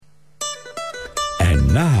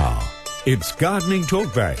Now, it's Gardening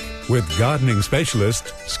Talkback with gardening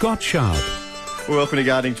specialist Scott Sharp. Welcome to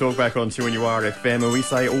Gardening Talkback on 2NURFM, and we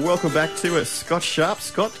say welcome back to Scott Sharp.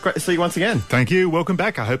 Scott, great to see you once again. Thank you. Welcome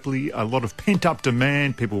back. Hopefully a lot of pent-up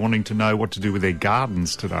demand, people wanting to know what to do with their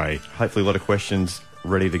gardens today. Hopefully a lot of questions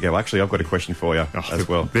ready to go. Actually, I've got a question for you as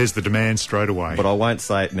well. There's the demand straight away. But I won't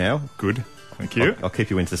say it now. Good. Thank you. I'll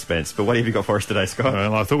keep you in suspense. But what have you got for us today, Scott?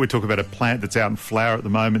 Well, I thought we'd talk about a plant that's out in flower at the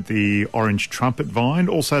moment, the orange trumpet vine,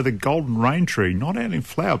 also the golden rain tree, not out in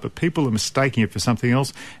flower, but people are mistaking it for something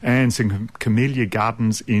else, and some camellia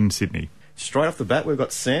gardens in Sydney. Straight off the bat, we've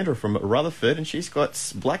got Sandra from Rutherford, and she's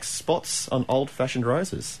got black spots on old-fashioned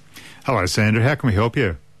roses. Hello, Sandra. How can we help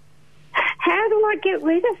you? How do I get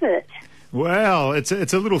rid of it? Well, it's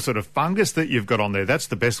a little sort of fungus that you've got on there. That's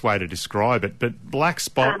the best way to describe it. But black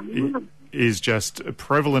spot is just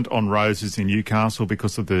prevalent on roses in Newcastle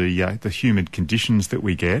because of the humid conditions that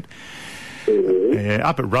we get.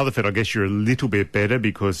 Up at Rutherford, I guess you're a little bit better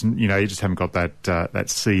because, you just haven't got that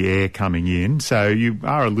sea air coming in. So you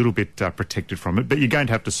are a little bit protected from it, but you're going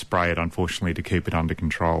to have to spray it, unfortunately, to keep it under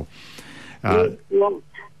control.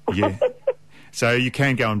 Yeah. So you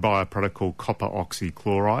can go and buy a product called copper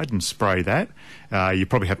oxychloride and spray that. You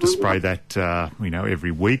probably have to spray that,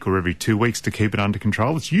 every week or every 2 weeks to keep it under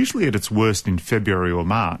control. It's usually at its worst in February or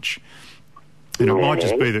March. And it might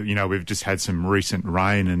just be that, we've just had some recent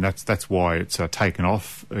rain and that's why it's taken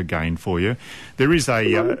off again for you. There is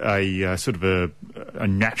a sort of a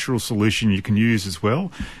natural solution you can use as well.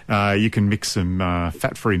 You can mix some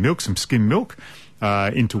fat-free milk, some skim milk,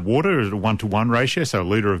 into water at a 1-to-1 ratio, so a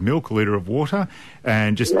litre of milk, a litre of water,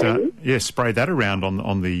 and just spray that around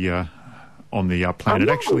on the plant. It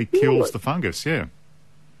actually kills the fungus. Yeah.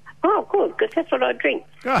 Oh, good, because that's what I drink.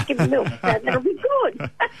 Skim milk, so that'll be good.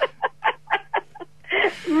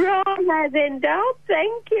 Right then, Dale,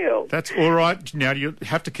 thank you. That's all right. Now, you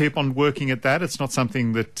have to keep on working at that. It's not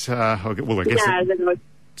something that, I guess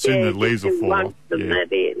soon the leaves will fall off.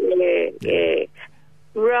 Yeah.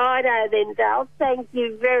 Righto then, Dale. Thank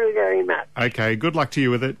you very, very much. Okay, good luck to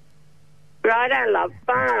you with it. Righto, love.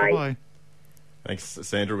 Bye. Bye. Thanks,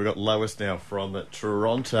 Sandra. We've got Lois now from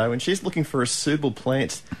Toronto, and she's looking for a suitable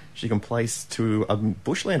plant she can place to a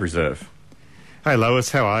bushland reserve. Hey,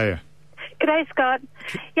 Lois, how are you? G'day, Scott.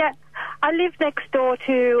 Yeah, I live next door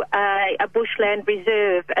to a bushland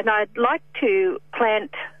reserve, and I'd like to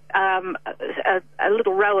plant a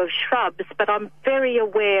little row of shrubs, but I'm very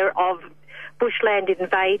aware of bushland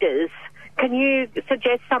invaders. Can you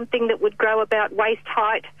suggest something that would grow about waist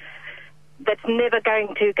height that's never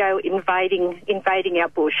going to go invading our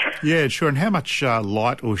bush? Yeah, sure. And how much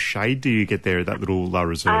light or shade do you get there at that little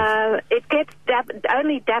reserve? It gets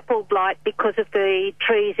only dappled light because of the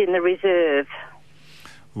trees in the reserve.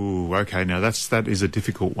 Ooh, okay. Now that is a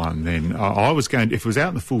difficult one. Then I was going, if it was out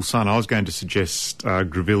in the full sun, I was going to suggest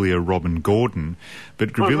Grevillea Robin Gordon,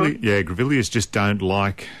 but Grevilleas just don't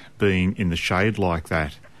like being in the shade like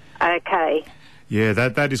that. Okay. Yeah,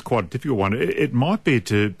 that is quite a difficult one. It might be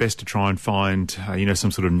best to try and find,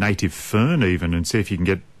 some sort of native fern even, and see if you can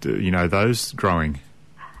get, those growing.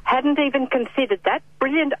 Hadn't even considered that.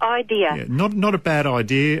 Brilliant idea. Yeah, not a bad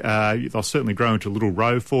idea. They'll certainly grow into a little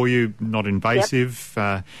row for you, not invasive.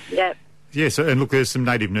 Yep. Yeah, so, and look, there's some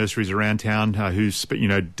native nurseries around town who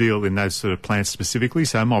deal in those sort of plants specifically,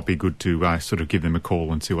 so it might be good to sort of give them a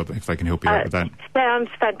call and see if they can help you out with that. Sounds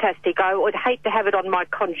fantastic. I would hate to have it on my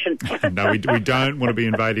conscience. No, we don't want to be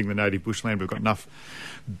invading the native bushland. We've got enough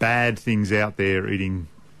bad things out there eating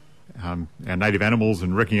our native animals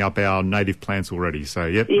and wrecking up our native plants already. So,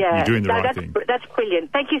 you're doing the right thing. That's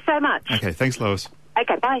brilliant. Thank you so much. Okay, thanks, Lois.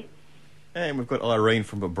 Okay, bye. And we've got Irene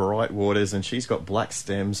from Bright Waters, and she's got black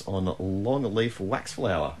stems on longleaf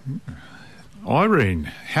waxflower. Irene,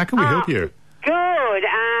 how can we help you? Good.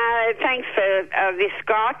 Thanks for this,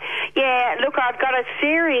 Scott. Yeah, look, I've got a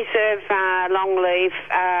series of longleaf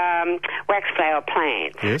waxflower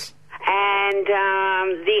plants. Yes. And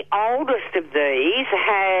the oldest of these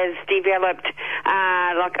has developed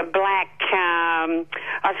like a black,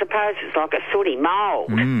 I suppose it's like a sooty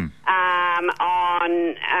mould on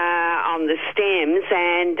the stems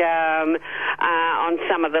and on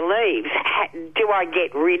some of the leaves. Do I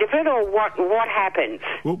get rid of it, or what happens?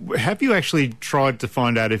 Well, have you actually tried to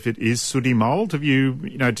find out if it is sooty mould? Have you,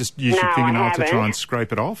 just used your fingernail to try and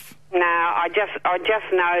scrape it off? No, I just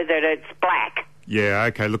know that it's black. Yeah,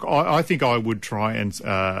 okay. Look, I think I would try and,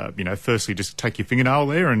 firstly just take your fingernail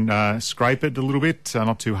there and scrape it a little bit,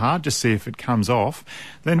 not too hard, just see if it comes off.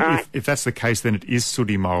 Then Right. if that's the case, then it is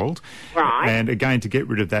sooty mould. Right. And again, to get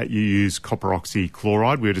rid of that, you use copper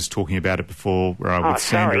oxychloride. We were just talking about it before with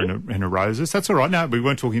Sandra and her roses. That's all right. No, we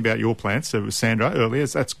weren't talking about your plants. So it was Sandra earlier.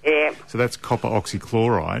 So that's copper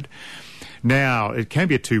oxychloride. Now, it can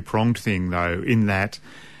be a two-pronged thing, though, in that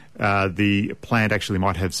the plant actually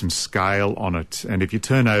might have some scale on it, and if you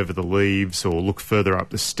turn over the leaves or look further up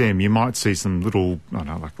the stem, you might see some little,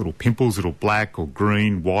 like little pimples, little black or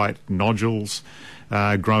green, white nodules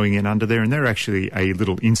growing in under there, and they're actually a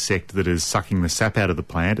little insect that is sucking the sap out of the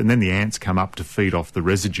plant, and then the ants come up to feed off the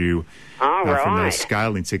residue from those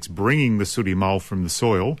scale insects, bringing the sooty mould from the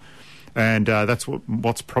soil. And that's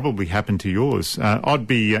what's probably happened to yours. I'd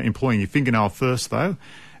be employing your fingernail first, though,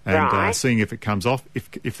 and seeing if it comes off.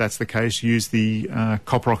 If that's the case, use the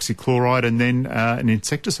copper oxychloride and then an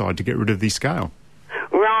insecticide to get rid of the scale.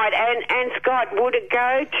 Right, and Scott, would it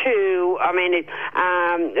go to? I mean,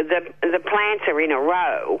 the plants are in a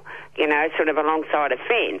row, sort of alongside a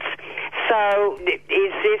fence. So,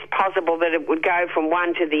 is this possible that it would go from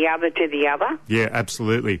one to the other to the other? Yeah,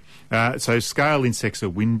 absolutely. So scale insects are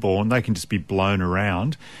windborne. They can just be blown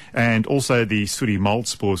around. And also the sooty mould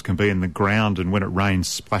spores can be in the ground and when it rains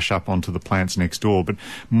splash up onto the plants next door. But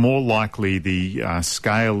more likely the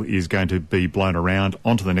scale is going to be blown around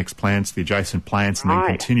onto the next plants, the adjacent plants, and then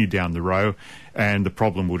continue down the row. And the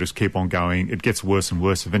problem will just keep on going. It gets worse and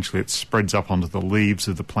worse. Eventually it spreads up onto the leaves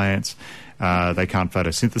of the plants. They can't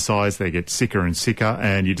photosynthesize. They get sicker and sicker,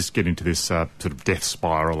 and you just get into this sort of death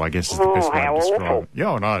spiral, I guess is the best way to describe it.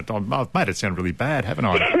 Yeah, no, I've made it sound really bad, haven't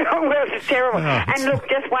I? Well, it's terrible. And look,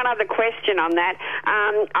 just one other question on that.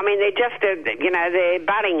 I mean, they're just, they're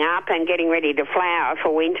budding up and getting ready to flower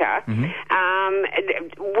for winter. Mm-hmm.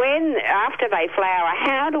 After they flower,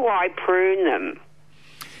 how do I prune them?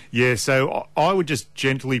 Yeah, so I would just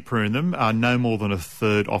gently prune them, no more than a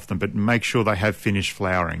third off them, but make sure they have finished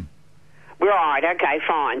flowering. Right, okay,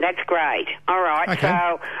 fine. That's great. All right, okay.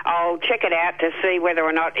 So I'll check it out to see whether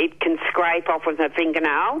or not it can scrape off with a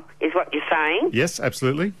fingernail, is what you're saying? Yes,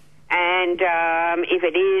 absolutely. And if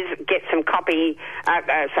it is, get some copper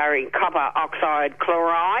oxide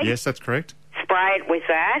chloride. Yes, that's correct. Spray it with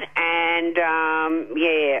that, and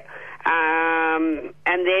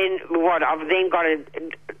and then what? I've then got to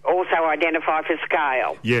also identify for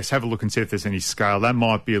scale. Yes, have a look and see if there's any scale. That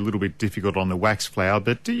might be a little bit difficult on the wax flower,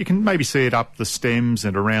 but you can maybe see it up the stems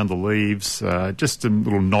and around the leaves. Just some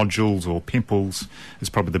little nodules or pimples is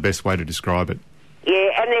probably the best way to describe it. Yeah,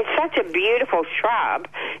 and they're such a beautiful shrub,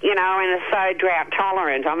 and they're so drought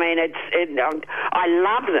tolerant. I mean, I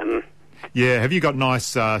love them. Yeah, have you got nice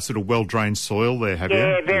sort of well-drained soil there, have you?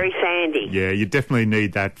 Yeah, very sandy. Yeah, you definitely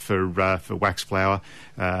need that for wax flower.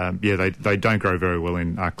 They don't grow very well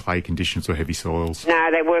in clay conditions or heavy soils.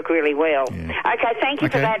 No, they work really well. Yeah. Okay, thank you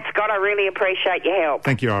for that, Scott. I really appreciate your help.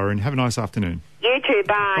 Thank you, Irene. Have a nice afternoon. You too,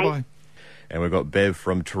 bye. Bye-bye. And we've got Bev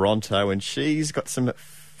from Toronto, and she's got some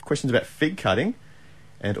questions about fig cutting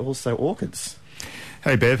and also orchids.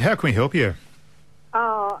 Hey, Bev, how can we help you?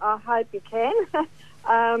 Oh, I hope you can.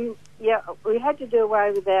 We had to do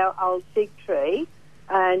away with our old fig tree,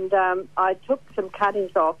 and I took some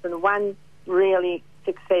cuttings off, and one really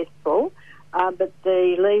successful, but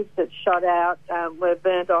the leaves that shot out were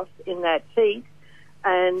burnt off in that heat,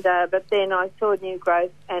 and but then I saw new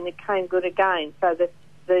growth, and it came good again. So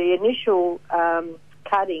the initial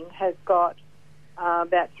cutting has got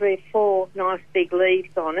about 3 or 4 nice big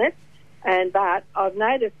leaves on it, but I've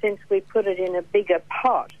noticed since we put it in a bigger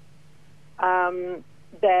pot,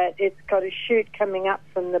 that it's got a shoot coming up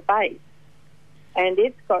from the base, and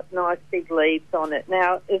it's got nice big leaves on it.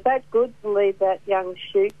 Now, is that good to leave that young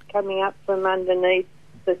shoot coming up from underneath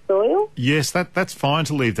the soil? Yes, that's fine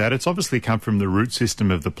to leave that. It's obviously come from the root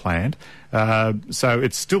system of the plant, so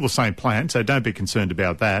it's still the same plant, so don't be concerned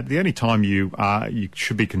about that. The only time you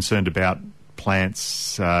should be concerned about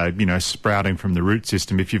plants, sprouting from the root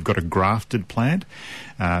system, if you've got a grafted plant.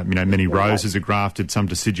 Many roses are grafted, some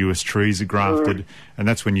deciduous trees are grafted, and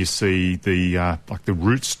that's when you see the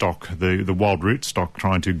root stock, the wild root stock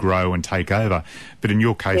trying to grow and take over. But in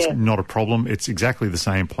your case, not a problem. It's exactly the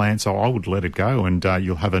same plant, so I would let it go, and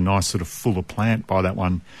you'll have a nice sort of fuller plant by that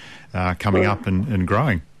one coming up and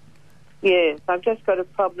growing. Yes, I've just got a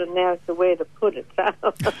problem now as to where to put it.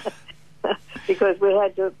 Because we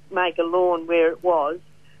had to make a lawn where it was.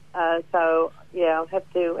 I'll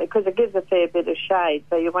have to, because it gives a fair bit of shade,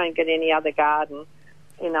 so you won't get any other garden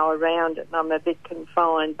around it, and I'm a bit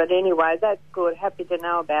confined. But anyway, that's good. Happy to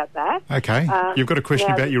know about that. Okay. You've got a question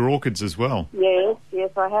now, about your orchids as well.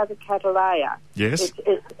 Yes, I have a Cattleya. Yes.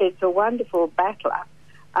 It's a wonderful battler.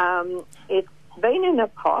 It's been in a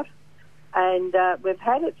pot, and we've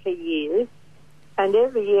had it for years, and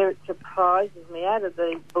every year it surprises me out of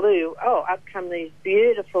the blue. Oh, up come these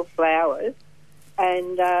beautiful flowers,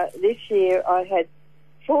 and this year I had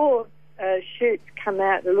 4 shoots come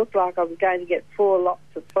out that looked like I was going to get 4 lots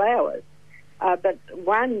of flowers, but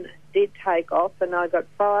one did take off, and I got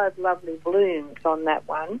 5 lovely blooms on that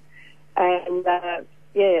one, and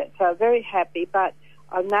so very happy. But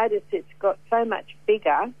I've noticed it's got so much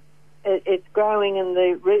bigger. It's growing, and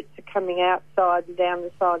the roots are coming outside and down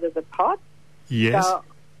the side of the pot. Yes. So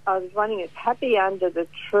I was wondering, it's happy under the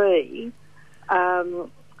tree.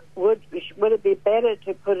 Would it be better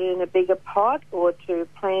to put it in a bigger pot or to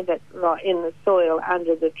plant it right in the soil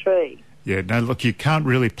under the tree? Yeah, no, look, you can't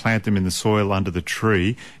really plant them in the soil under the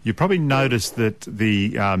tree. You probably notice that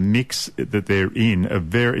the mix that they're in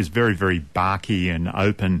is very, very barky and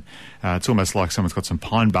open. It's almost like someone's got some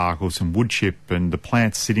pine bark or some wood chip, and the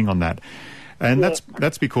plant's sitting on that. And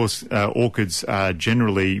that's because orchids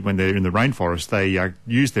generally, when they're in the rainforest, they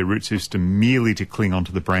use their root system merely to cling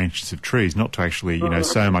onto the branches of trees, not to actually,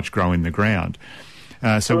 so much grow in the ground.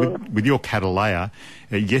 So with your Cattleya,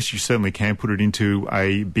 yes, you certainly can put it into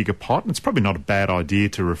a bigger pot. And it's probably not a bad idea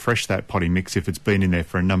to refresh that potting mix if it's been in there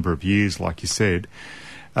for a number of years, like you said.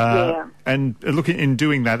 And look, in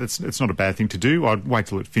doing that, it's not a bad thing to do. I'd wait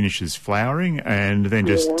till it finishes flowering and then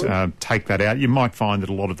just take that out. You might find that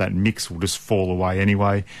a lot of that mix will just fall away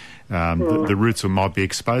anyway. The roots might be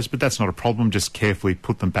exposed, but that's not a problem. Just carefully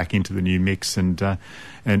put them back into the new mix, and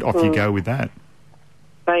off you go with that.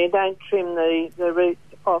 So you don't trim the roots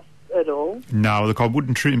off at all? No, look, I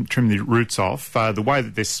wouldn't trim the roots off. The way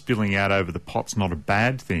that they're spilling out over the pot's not a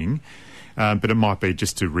bad thing, but it might be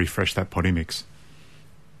just to refresh that potting mix.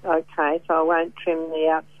 Okay, so I won't trim the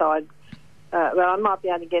outside. I might be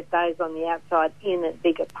able to get those on the outside in a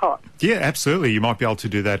bigger pot. Yeah, absolutely. You might be able to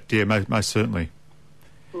do that, most certainly.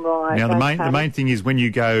 Right. Now, the main thing is when you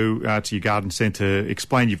go to your garden centre,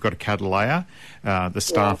 explain you've got a Cattleya. The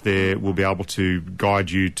staff there will be able to guide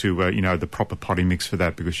you to, the proper potting mix for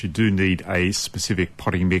that, because you do need a specific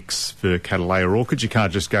potting mix for Cattleya orchids. You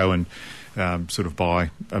can't just go and sort of buy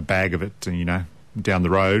a bag of it, down the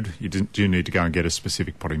road. You do need to go and get a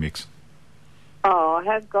specific potting mix. Oh, I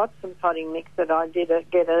have got some potting mix that I did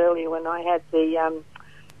get earlier when I had the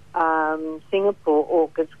Singapore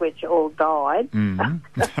orchids, which all died.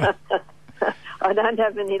 Mm-hmm. I don't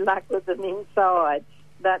have any luck with them inside,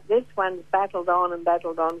 but this one's battled on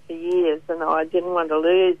for years, and I didn't want to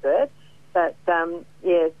lose it. But so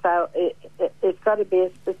it's got to be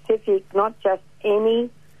a specific, not just any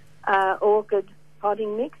orchid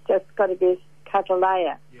potting mix, just got to be a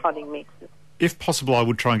Cattleya potting mix. If possible, I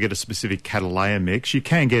would try and get a specific Cattleya mix. You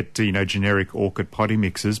can get, generic orchid potting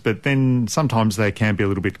mixes, but then sometimes they can be a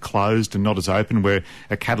little bit closed and not as open, where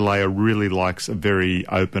a Cattleya really likes a very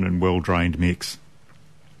open and well-drained mix.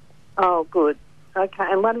 Oh, good. Okay,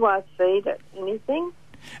 and what do I feed it? Anything?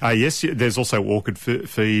 Yes, there's also orchid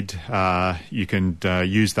feed. You can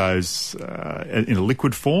use those in a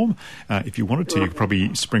liquid form. If you wanted to, you could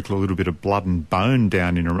probably sprinkle a little bit of blood and bone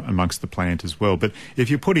down in amongst the plant as well. But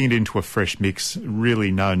if you're putting it into a fresh mix,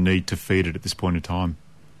 really no need to feed it at this point in time.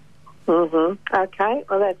 Mm-hmm. Okay,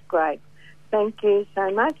 well, that's great. Thank you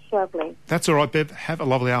so much. Lovely. That's all right, Bev. Have a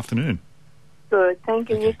lovely afternoon. Good. Thank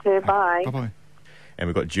you. Okay. You too. Bye. Bye-bye. And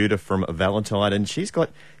we've got Judith from Valentine, and she's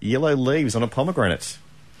got yellow leaves on a pomegranate.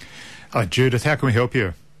 Hi, Judith. How can we help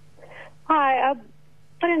you? Hi, I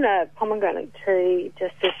put in a pomegranate tree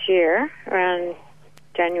just this year, around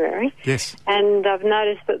January. Yes. And I've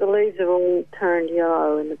noticed that the leaves have all turned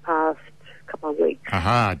yellow in the past couple of weeks.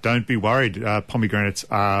 Aha, don't be worried. Pomegranates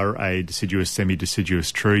are a deciduous,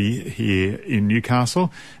 semi-deciduous tree here in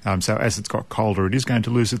Newcastle. So as it's got colder, it is going to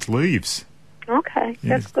lose its leaves. Okay,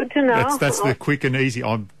 yes. That's good to know. That's the quick and easy.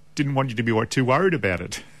 I didn't want you to be too worried about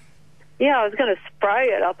it. Yeah, I was going to spray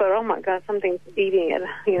it. I thought, oh my God, something's eating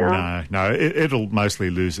it, No, it'll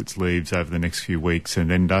mostly lose its leaves over the next few weeks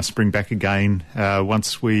and then spring back again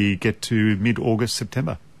once we get to mid-August,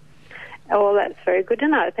 September. Oh, well, that's very good to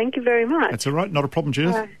know. Thank you very much. That's all right. Not a problem,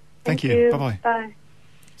 Judith. Thank you. Bye-bye. Bye.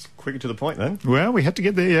 It's quicker to the point then. Well, we had to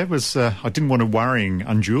get there. Yeah. It was, I didn't want to worrying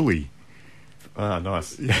unduly. Ah,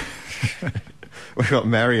 nice. Yeah. We've got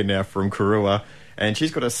Marion now from Karua, and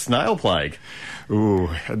she's got a snail plague. Ooh,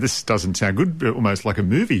 this doesn't sound good. Almost like a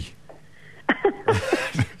movie.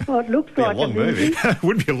 Well, it looks like a long movie. It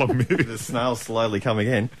would be a long movie. The snail's slowly coming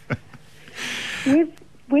in.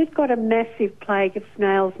 we've got a massive plague of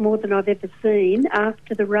snails, more than I've ever seen,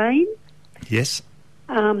 after the rain. Yes.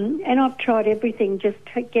 And I've tried everything, just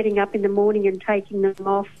getting up in the morning and taking them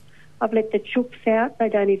off. I've let the chooks out. They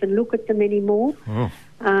don't even look at them anymore. Oh.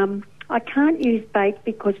 I can't use bait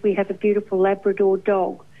because we have a beautiful Labrador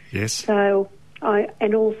dog. Yes. So,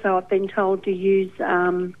 also I've been told to use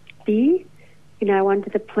beer, under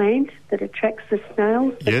the plant that attracts the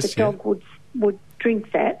snails. But Yes, the dog would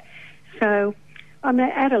drink that. So I'm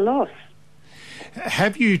at a loss.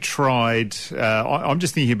 Have you tried, I'm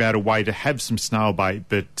just thinking about a way to have some snail bait,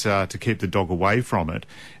 but to keep the dog away from it,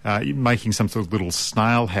 making some sort of little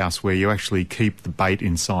snail house where you actually keep the bait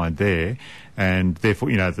inside there, and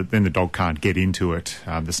therefore, then the dog can't get into it.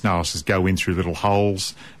 The snails just go in through little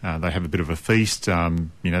holes. They have a bit of a feast. They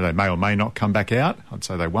may or may not come back out. I'd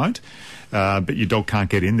say they won't. But your dog can't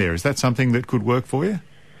get in there. Is that something that could work for you?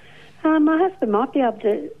 My husband might be able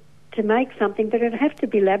to make something, but it'd have to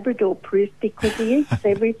be Labrador proof because he eats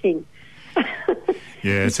everything.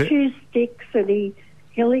 Yeah, he chews sticks and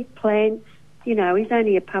he'll eat plants. He's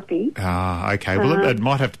only a puppy. Okay. Well, it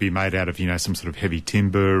might have to be made out of, some sort of heavy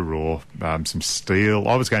timber or some steel.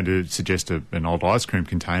 I was going to suggest an old ice cream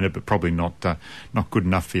container, but probably not good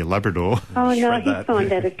enough for your Labrador. Oh, no, he'd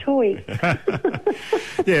find that a toy.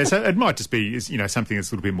 Yeah, so it might just be, something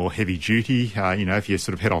that's a little bit more heavy duty. If you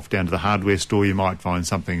sort of head off down to the hardware store, you might find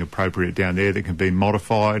something appropriate down there that can be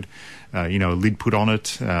modified. A lid put on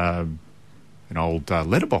it, an old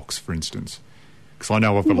letterbox, for instance. Because I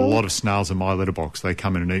know I've got a lot of snails in my letterbox. They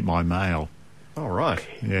come in and eat my mail. Oh, right.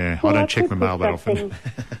 Yeah, Well, I don't check my mail that often.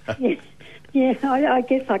 I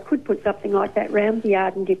guess I could put something like that round the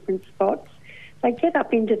yard in different spots. They get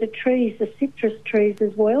up into the trees, the citrus trees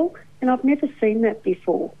as well, and I've never seen that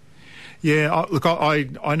before. Yeah, look,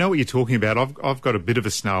 I know what you're talking about. I've got a bit of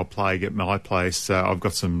a snail plague at my place. I've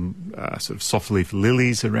got some sort of soft leaf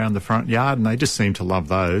lilies around the front yard, and they just seem to love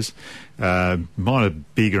those. Mine are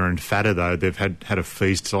bigger and fatter though. They've had a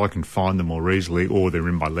feast, so I can find them more easily, or they're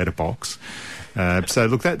in my letterbox. So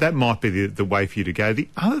look, that might be the way for you to go. The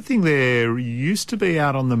other thing there used to be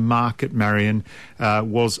out on the market, Marion,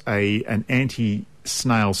 was an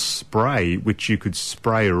anti-snail spray which you could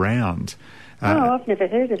spray around. I've never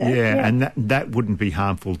heard of that. Yeah, and that wouldn't be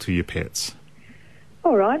harmful to your pets.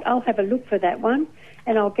 All right, I'll have a look for that one,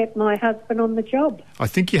 and I'll get my husband on the job. I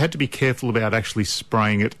think you had to be careful about actually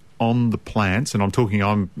spraying it on the plants, and I'm talking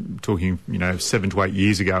 7 to 8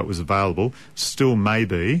 years ago it was available, still may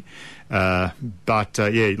be. But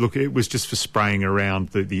look, it was just for spraying around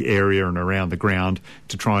the area and around the ground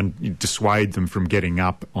to try and dissuade them from getting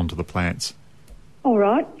up onto the plants. All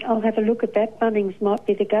right, I'll have a look at that. Bunnings might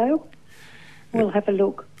be the go. We'll have a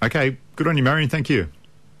look. Okay, good on you, Marion. Thank you.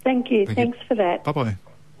 Thank you. Thanks for that. Bye-bye.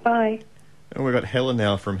 Bye. And we've got Helen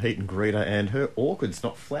now from Heat and Greeter, and her orchid's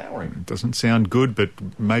not flowering. Doesn't sound good, but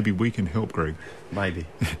maybe we can help, Greg. Maybe.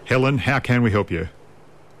 Helen, how can we help you?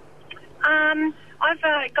 I've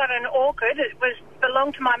got an orchid. It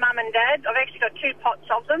belonged to my mum and dad. I've actually got 2 pots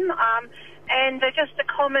of them, and they're just a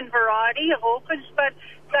common variety of orchids, but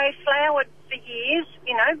they flowered for years.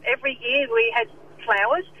 Every year we had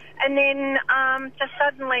flowers. And then just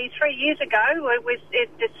suddenly 3 years ago,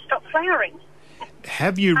 it stopped flowering.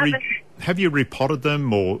 Have you repotted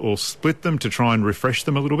them or split them to try and refresh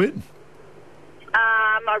them a little bit?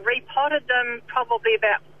 I repotted them probably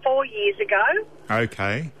about 4 years ago.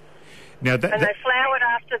 Okay. Now and they flowered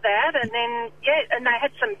after that, and then and they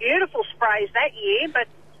had some beautiful sprays that year, but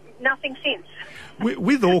nothing since.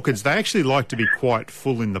 With orchids, they actually like to be quite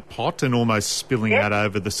full in the pot and almost spilling out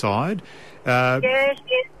over the side. Yes.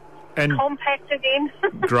 And compacted in.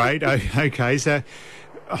 Great. Okay. So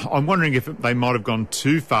I'm wondering if they might have gone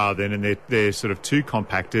too far then, and they're sort of too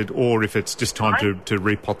compacted, or if it's just time to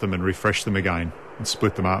repot them and refresh them again and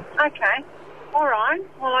split them up. Okay. All right.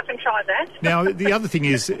 Well, I can try that. Now, the other thing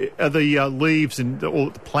is, are the leaves and all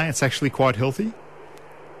the plants actually quite healthy?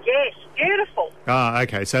 Yes. Beautiful.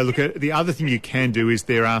 Okay. So look, the other thing you can do is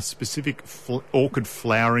there are specific orchid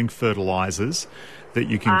flowering fertilisers that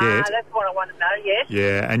you can get. That's what I want to know, yes.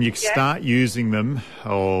 Yeah, and you start using them,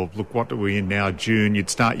 what are we in now, June, you'd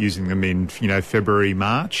start using them in, February,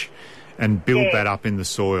 March, and build that up in the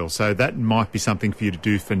soil. So that might be something for you to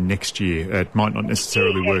do for next year. It might not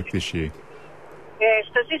necessarily work this year. Yes,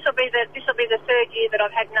 because this will be the 3rd year that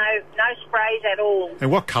I've had no sprays at all. And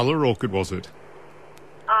what colour orchid was it?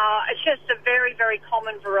 It's just a very, very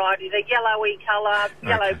common variety. The yellowy colour,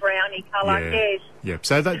 yellow-browny colour, yes. Yeah,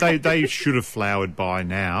 so they should have flowered by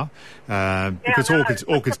now, because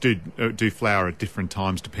orchids do flower at different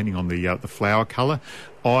times depending on the flower colour.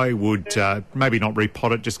 I would maybe not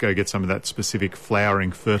repot it, just go get some of that specific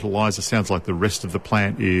flowering fertiliser. Sounds like the rest of the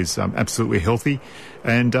plant is absolutely healthy,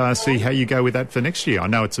 and see how you go with that for next year. I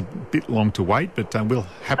know it's a bit long to wait, but we'll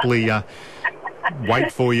happily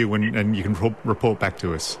wait for you and you can report back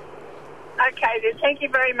to us. Okay, then. Thank you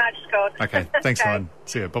very much, Scott. Okay, thanks, Helen.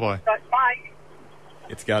 See you. Bye-bye. Right, bye.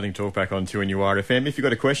 It's Gardening Talk back on 2NURFM. If you've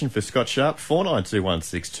got a question for Scott Sharp,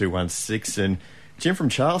 49216216. And Jim from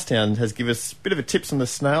Charlestown has given us a bit of a tips on the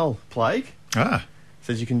snail plague.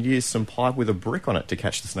 Says you can use some pipe with a brick on it to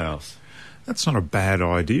catch the snails. That's not a bad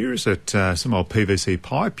idea, is it? Some old PVC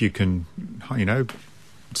pipe, you can,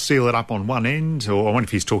 seal it up on one end, or I wonder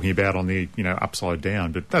if he's talking about on the, upside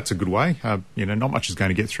down, but that's a good way. Not much is going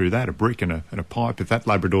to get through that, a brick and a pipe. If that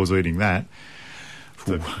Labrador's eating that... It's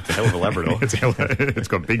a hell of a Labrador. It's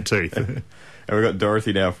got big teeth. And we've got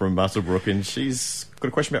Dorothy now from Muswellbrook, and she's got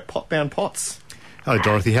a question about pot-bound pots. Hello,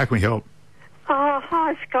 Dorothy. How can we help? Oh,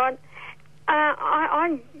 hi, Scott.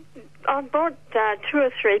 I bought 2 or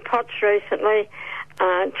 3 pots recently,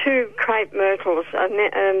 2 crepe myrtles, a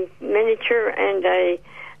miniature and a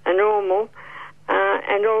normal,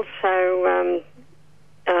 and also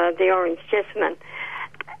the orange jessamine.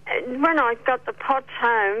 When I got the pots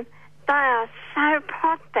home, they are so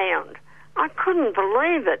pot-bound. I couldn't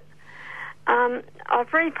believe it.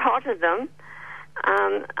 I've repotted them.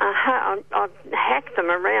 I've hacked them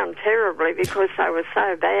around terribly because they were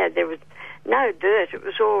so bad. There was no dirt. It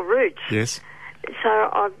was all roots. Yes. So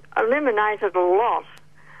I've eliminated a lot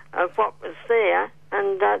of what was there,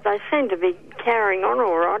 and they seem to be carrying on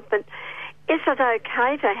all right. But is it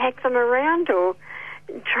okay to hack them around or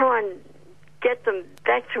try and get them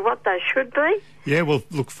back to what they should be? Yeah, well,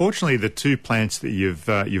 look, fortunately, the 2 plants that you've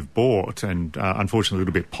bought, and unfortunately a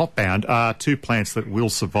little bit pot-bound, are 2 plants that will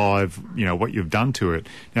survive, what you've done to it.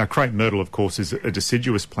 Now, crepe myrtle, of course, is a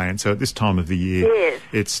deciduous plant, so at this time of the year,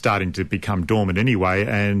 it's starting to become dormant anyway,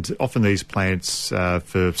 and often these plants,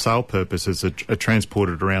 for sale purposes, are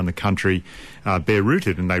transported around the country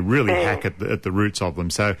bare-rooted, and they really hack at the roots of them.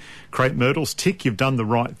 So, crepe myrtles, tick, you've done the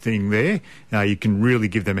right thing there. You can really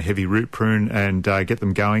give them a heavy root prune and get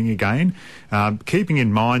them going again. Keeping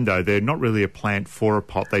in mind, though, they're not really a plant for a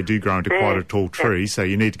pot. They do grow into quite a tall tree, so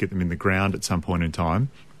you need to get them in the ground at some point in time.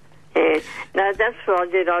 Yeah, no, that's what I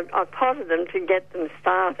did. I potted them to get them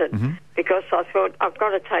started because I thought I've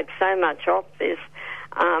got to take so much off this.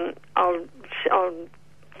 I'll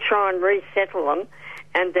try and resettle them,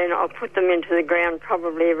 and then I'll put them into the ground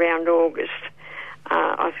probably around August.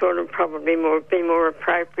 I thought it would probably be more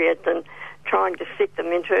appropriate than trying to stick them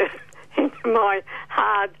into my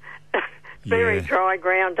hard, very dry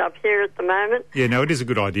ground up here at the moment. Yeah, no, it is a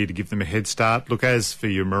good idea to give them a head start. Look, as for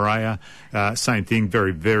your Murraya, same thing,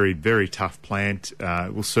 very, very, very tough plant.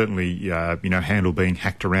 Will certainly, handle being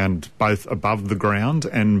hacked around both above the ground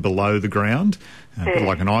and below the ground. Bit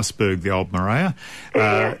like an iceberg, the old Murraya.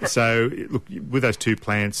 So, look, with those 2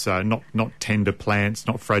 plants, not tender plants,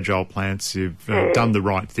 not fragile plants, you've done the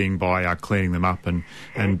right thing by cleaning them up and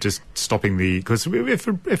just stopping because if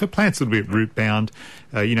a plant's a little bit root bound,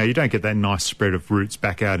 you don't get that nice spread of roots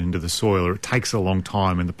back out into the soil, or it takes a long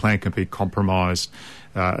time and the plant can be compromised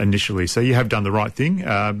initially. So you have done the right thing,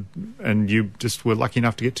 and you just were lucky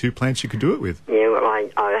enough to get 2 plants you could do it with. Yeah, well,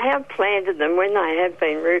 I have planted them when they have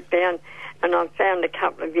been root bound, and I've found a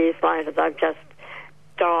couple of years later they've just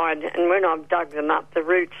died, and when I've dug them up, the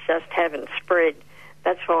roots just haven't spread.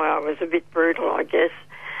 That's why I was a bit brutal, I guess.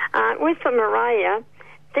 With the Murraya,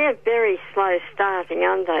 they're very slow starting,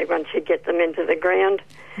 aren't they, once you get them into the ground?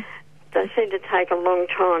 They seem to take a long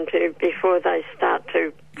time before they start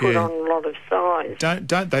to put on a lot of size.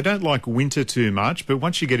 They don't like winter too much, but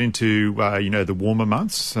once you get into the warmer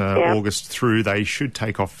months, August through, they should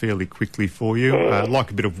take off fairly quickly for you.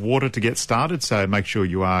 Like a bit of water to get started, so make sure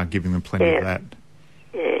you are giving them plenty of that.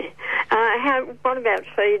 Yeah. What about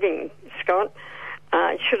feeding, Scott?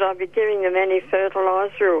 Should I be giving them any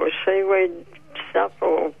fertiliser or seaweed stuff,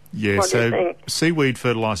 or what do you think? Seaweed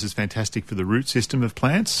fertiliser is fantastic for the root system of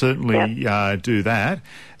plants. Certainly do that,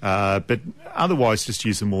 but otherwise just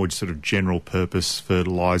use a more sort of general purpose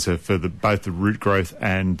fertiliser for both the root growth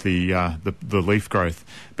and the leaf growth.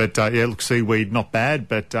 But look, seaweed not bad,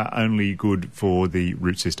 but only good for the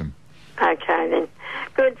root system. Okay then,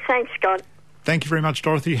 good. Thanks, Scott. Thank you very much,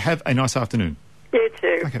 Dorothy. Have a nice afternoon. You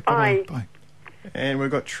too. Okay, bye. Bye. And we've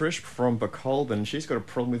got Trish from Bacolban. She's got a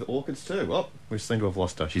problem with orchids too. Oh, we seem to have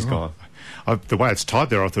lost her. She's gone. The way it's typed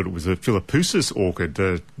there, I thought it was a Philippoussis orchid.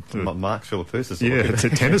 Mark Philippoussis yeah, orchid. it's a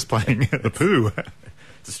tennis playing at the Pooh.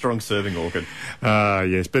 It's a strong serving orchid.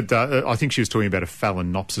 Yes, but I think she was talking about a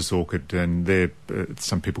Phalaenopsis orchid, and they're,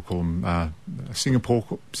 some people call them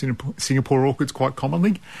Singapore orchids quite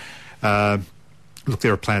commonly. Look,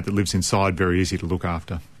 they're a plant that lives inside, very easy to look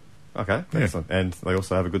after. Okay, excellent. And they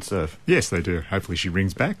also have a good serve. Yes, they do. Hopefully she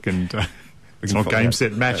rings back, and it's not game,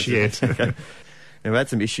 set, match yet. Okay. Now, we've had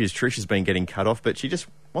some issues. Trish has been getting cut off, but she just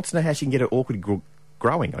wants to know how she can get her orchid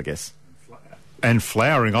growing, I guess. And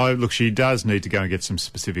flowering. Look, she does need to go and get some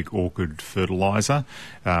specific orchid fertiliser.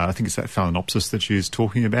 I think it's that Phalaenopsis that she was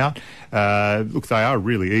talking about. Look, they are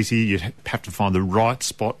really easy. You have to find the right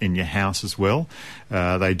spot in your house as well.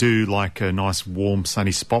 They do like a nice warm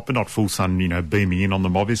sunny spot, but not full sun, beaming in on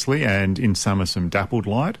them obviously, and in summer some dappled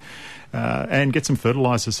light. And get some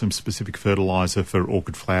fertiliser, some specific fertiliser for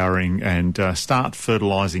orchid flowering, and start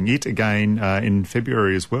fertilising it again in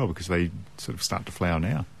February as well, because they sort of start to flower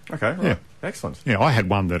now. Okay, right. Yeah. Excellent. Yeah, I had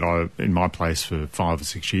one that in my place for 5 or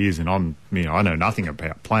 6 years, and I know nothing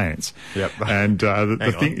about plants. Yep. And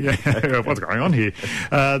the thing, what's going on here?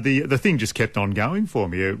 The thing just kept on going for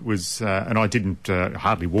me. It was, and I didn't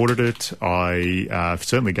hardly watered it. I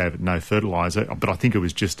certainly gave it no fertiliser, but I think it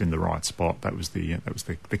was just in the right spot. That was the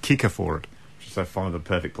kicker for it. So find the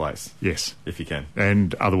perfect place. Yes, if you can,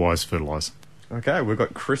 and otherwise fertilise. Okay, we've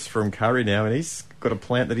got Chris from Curry now, and he's got a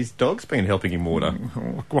plant that his dog's been helping him water.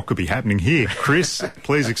 What could be happening here? Chris,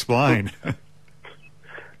 please explain. I've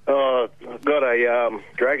got a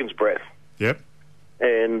dragon's breath. Yep.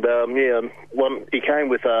 And, he came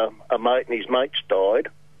with a mate, and his mate's died,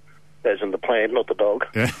 as in the plant, not the dog.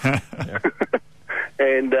 Yeah.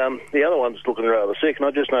 And the other one's looking rather sick, and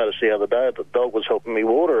I just noticed the other day that the dog was helping me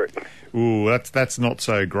water it. Ooh, that's not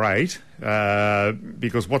so great,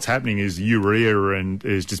 because what's happening is urea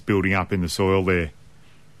is just building up in the soil there.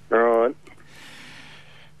 Right.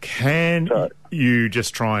 Can you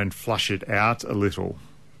just try and flush it out a little?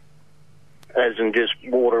 As in just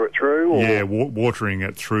water it through? Or? Yeah, watering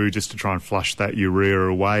it through just to try and flush that urea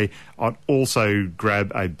away. I'd also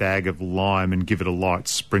grab a bag of lime and give it a light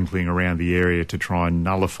sprinkling around the area to try and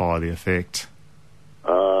nullify the effect.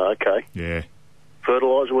 Okay. Yeah.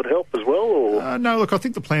 Fertiliser would help as well? Or? No, look, I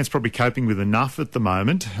think the plant's probably coping with enough at the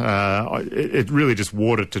moment. It really just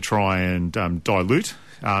water to try and dilute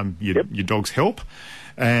your dog's help.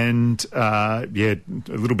 And, a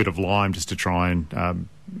little bit of lime just to try and...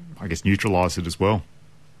 neutralise it as well.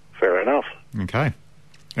 Fair enough. Okay.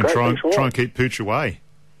 And Great, try and keep pooch away.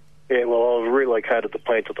 Yeah, well, I've relocated the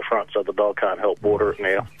plant to the front so the dog can't help water it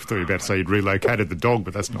now. I thought you were about to say you'd relocated the dog,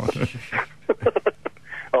 but that's not...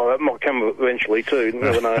 Oh, that might come eventually too. You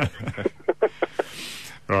never know.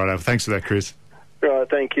 Right, thanks for that, Chris. Right,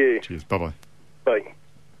 thank you. Cheers. Bye-bye. Bye.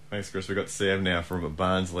 Thanks, Chris. We've got Sam now from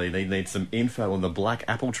Barnsley. He needs some info on the black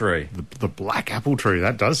apple tree. The black apple tree,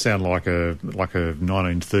 that does sound like a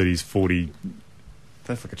 1930s, 40...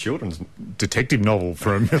 That's like a children's... detective novel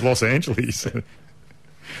from Los Angeles. It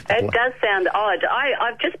does sound odd.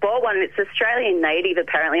 I've just bought one, and it's Australian native,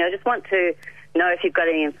 apparently. I just want to know if you've got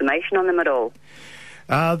any information on them at all.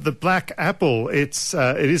 The black apple, it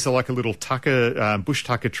is like a little bush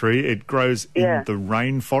tucker tree. It grows in the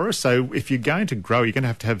rainforest. So if you're going to grow, you're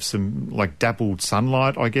going to have some like dappled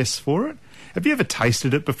sunlight, I guess, for it. Have you ever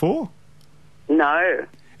tasted it before? No.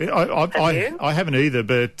 I haven't either,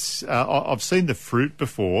 but I've seen the fruit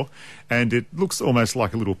before, and it looks almost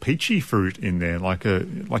like a little peachy fruit in there, like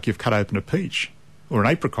you've cut open a peach. Or an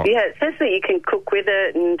apricot. Yeah, it says that you can cook with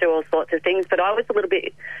it and do all sorts of things, but I was a little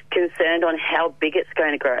bit concerned on how big it's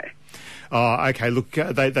going to grow. Oh, okay. Look,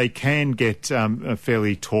 they can get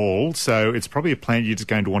fairly tall, so it's probably a plant you're just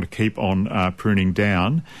going to want to keep on pruning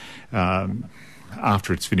down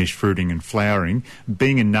after it's finished fruiting and flowering.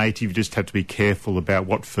 Being a native, you just have to be careful about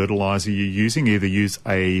what fertiliser you're using. Either use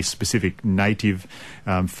a specific native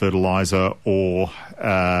fertiliser or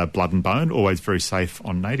blood and bone, always very safe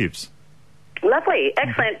on natives. Lovely.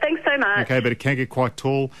 Excellent. Thanks so much. Okay, but it can get quite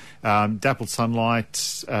tall. Dappled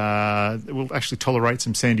sunlight will actually tolerate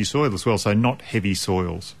some sandy soil as well, so not heavy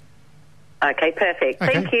soils. Okay, perfect.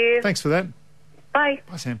 Okay. Thank you. Thanks for that. Bye.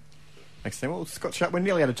 Bye, Sam. Thanks, Sam. Well, Scott Sharp, we're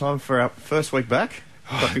nearly out of time for our first week back.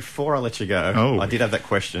 But before I let you go, I did have that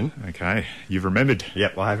question. Okay, you've remembered.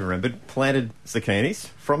 Yep, I have remembered. Planted zucchinis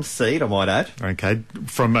from seed, I might add. Okay,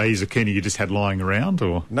 from a zucchini you just had lying around,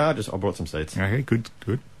 or? No, I brought some seeds. Okay, good.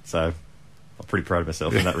 So... I'm pretty proud of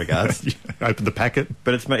myself in that regard. Open the packet.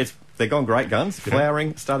 But they're gone great guns,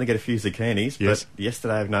 flowering, starting to get a few zucchinis. Yes. But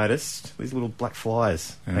yesterday I've noticed these little black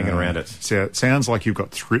flies hanging around it. So it sounds like you've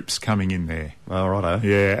got thrips coming in there. Oh, righto.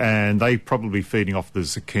 Yeah, and they probably feeding off the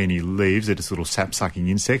zucchini leaves. They're just little sap-sucking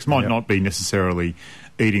insects. Might not be necessarily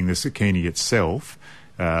eating the zucchini itself,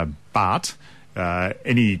 but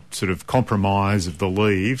any sort of compromise of the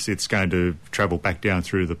leaves, it's going to travel back down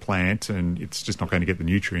through the plant, and it's just not going to get the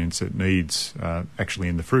nutrients it needs actually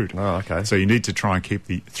in the fruit. Oh, okay. So you need to try and keep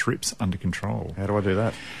the thrips under control. How do I do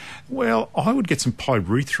that? Well, I would get some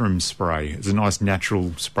pyrethrum spray. It's a nice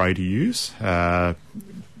natural spray to use.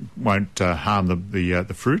 Won't harm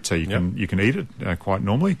the fruit, so you can eat it quite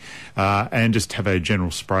normally, and just have a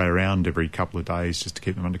general spray around every couple of days just to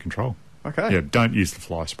keep them under control. Okay. Yeah, don't use the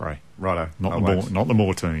fly spray. Righto. Not the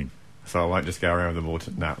Mortine. So I won't just go around with the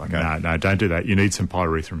Mortine. No, okay. No, don't do that. You need some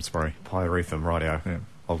pyrethrum spray. Pyrethrum, rightio. Yeah.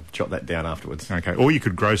 I'll jot that down afterwards. Okay. Or you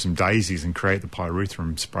could grow some daisies and create the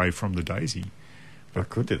pyrethrum spray from the daisy. I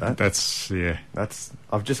could do that.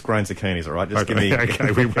 I've just grown zucchinis, all right? Just give me...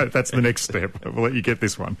 Okay, that's the next step. We'll let you get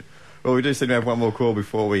this one. Well, we do seem to have one more call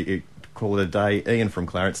before we call it a day. Ian from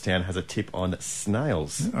Clarencetown has a tip on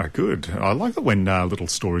snails. Oh, good. I like it when little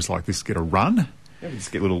stories like this get a run. Yeah, we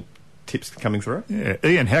just get little tips coming through. Yeah.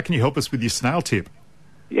 Ian, how can you help us with your snail tip?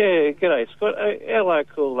 Yeah, g'day, Scott. Our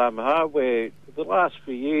local hardware, the last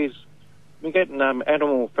few years, we're getting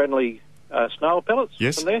animal-friendly snail pellets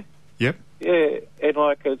from there. Yep. Yeah,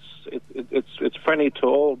 and it's friendly to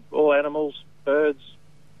all animals, birds.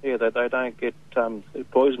 Yeah, they don't get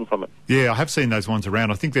poison from it. Yeah, I have seen those ones around.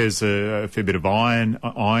 I think there's a fair bit of iron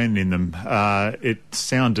in them. It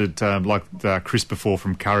sounded like Chris before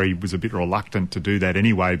from Curry was a bit reluctant to do that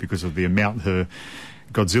anyway because of the amount the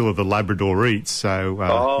Godzilla the Labrador eats.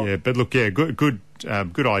 So yeah, but look, good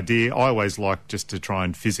idea. I always like just to try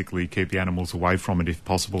and physically keep the animals away from it if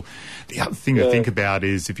possible. The other thing to think about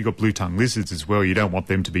is if you've got blue-tongued lizards as well, you don't want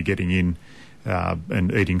them to be getting in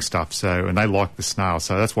and eating stuff. And they like the snails,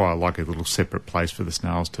 so that's why I like a little separate place for the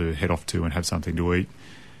snails to head off to and have something to eat.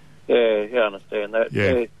 Yeah, I understand that.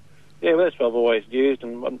 Yeah, well, that's what I've always used,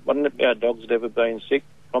 and our dogs had ever been sick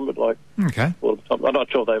from it. Okay. Well, I'm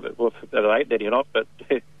not sure if they ate any or not, but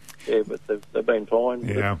yeah, but they've been fine.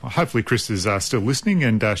 Yeah, well, hopefully Chris is still listening,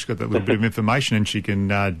 and she's got that little bit of information, and she can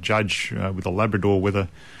judge with a Labrador whether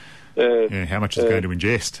how much it's going to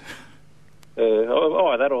ingest.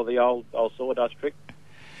 That or the old sawdust trick.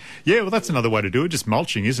 Yeah, well, that's another way to do it, just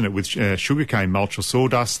mulching, isn't it? With sugarcane mulch or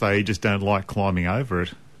sawdust, they just don't like climbing over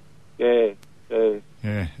it. Yeah.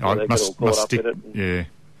 It must stick. Yeah,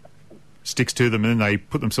 sticks to them, and then they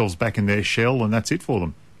put themselves back in their shell, and that's it for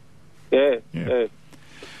them. Yeah.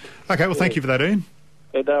 Okay, well, thank you for that, Ian.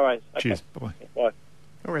 Yeah, no worries. Okay. Cheers. Bye-bye. Bye.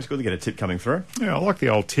 Oh, it's good to get a tip coming through. Yeah, I like the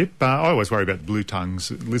old tip. I always worry about the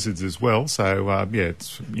blue-tongues lizards as well. So,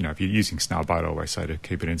 it's if you're using snail bait, I always say to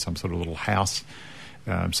keep it in some sort of little house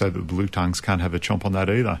so that the blue-tongues can't have a chomp on that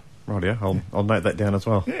either. Right, yeah. I'll note that down as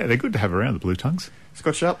well. Yeah, they're good to have around, the blue-tongues.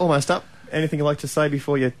 Scott Sharp, almost up. Anything you'd like to say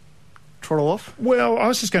before you trottle off? Well, I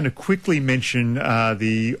was just going to quickly mention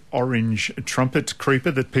the orange trumpet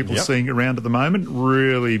creeper that people are seeing around at the moment.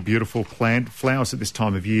 Really beautiful plant. Flowers at this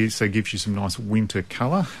time of year, so it gives you some nice winter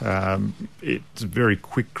colour. It's very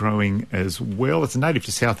quick growing as well. It's a native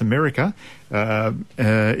to South America. And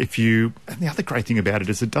the other great thing about it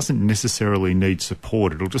is it doesn't necessarily need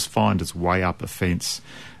support. It'll just find its way up a fence.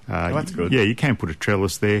 That's good. Yeah, you can put a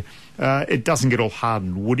trellis there. It doesn't get all hard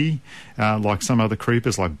and woody like some other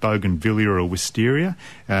creepers like bougainvillea or wisteria.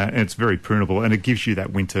 And it's very prunable, and it gives you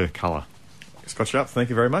that winter colour. Scott Sharp, thank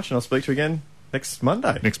you very much, and I'll speak to you again next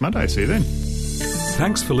Monday. See you then.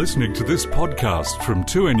 Thanks for listening to this podcast from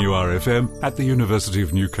 2NURFM at the University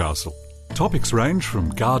of Newcastle. Topics range from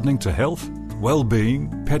gardening to health,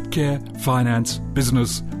 well-being, pet care, finance,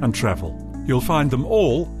 business and travel. You'll find them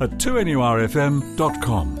all at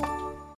 2NURFM.com.